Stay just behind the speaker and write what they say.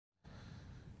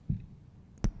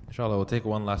Inshallah, we'll take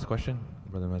one last question.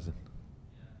 Brother Mazin.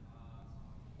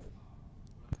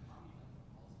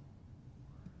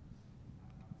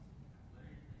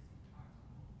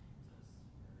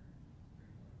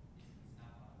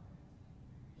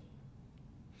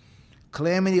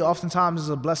 Calamity oftentimes is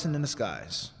a blessing in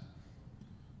disguise.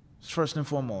 First and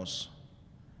foremost.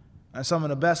 And some of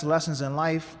the best lessons in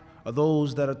life are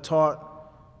those that are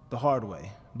taught the hard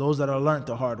way, those that are learned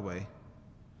the hard way.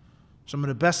 Some of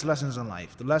the best lessons in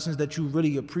life, the lessons that you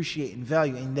really appreciate and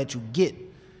value and that you get.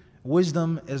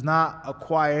 Wisdom is not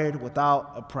acquired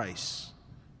without a price,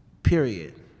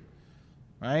 period.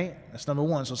 Right? That's number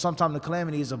one. So sometimes the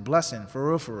calamity is a blessing, for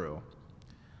real, for real.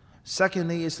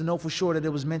 Secondly, is to know for sure that it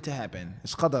was meant to happen.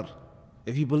 It's qadr.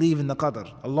 If you believe in the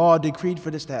qadr, Allah decreed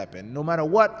for this to happen. No matter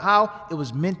what, how, it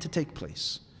was meant to take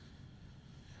place.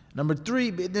 Number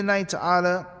three, bi'idhnillahi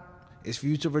ta'ala, is for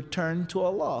you to return to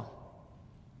Allah.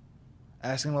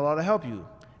 Asking Allah to help you.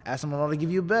 Asking Allah to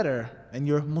give you better in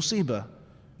your musibah.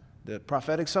 The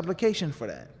prophetic supplication for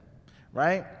that.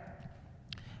 Right?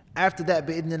 After that,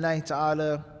 bi'idhnillahi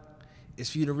ta'ala, is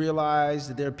for you to realize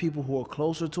that there are people who are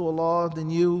closer to Allah than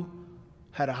you,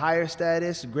 had a higher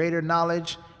status, greater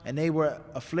knowledge, and they were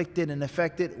afflicted and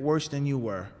affected worse than you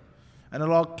were. And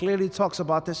Allah clearly talks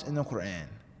about this in the Quran.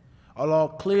 Allah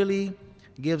clearly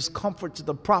gives comfort to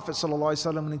the Prophet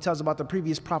ﷺ when he tells about the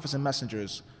previous prophets and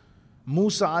messengers.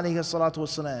 Musa alayhi salatu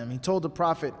wasalam, he told the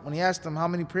Prophet, when he asked him how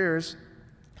many prayers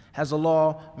has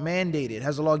Allah mandated,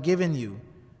 has Allah given you?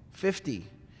 50.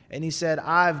 And he said,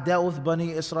 I've dealt with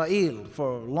Bani Israel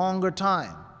for a longer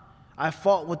time. I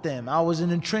fought with them. I was in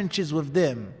the trenches with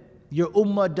them. Your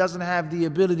ummah doesn't have the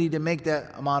ability to make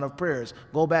that amount of prayers.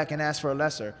 Go back and ask for a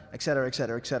lesser, etc.,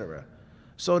 etc., etc.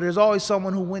 So there's always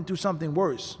someone who went through something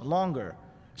worse, longer.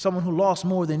 Someone who lost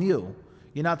more than you.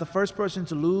 You're not the first person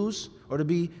to lose or to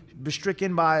be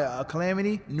stricken by a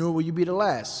calamity, nor will you be the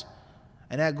last.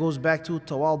 And that goes back to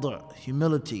tawadu',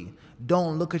 humility.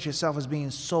 Don't look at yourself as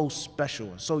being so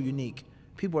special and so unique.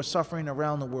 People are suffering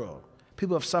around the world.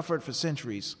 People have suffered for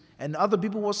centuries, and other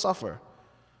people will suffer.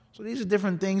 So these are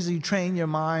different things that you train your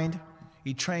mind,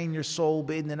 you train your soul,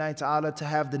 bi'idhnillahi ta'ala, to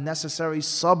have the necessary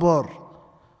sabr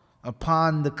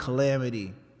upon the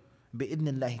calamity,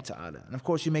 bi'idhnillahi ta'ala. And of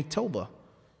course you make tawbah.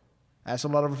 Ask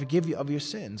Allah to forgive you of your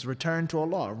sins. Return to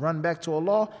Allah. Run back to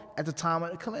Allah at the time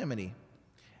of the calamity.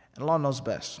 And Allah knows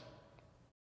best.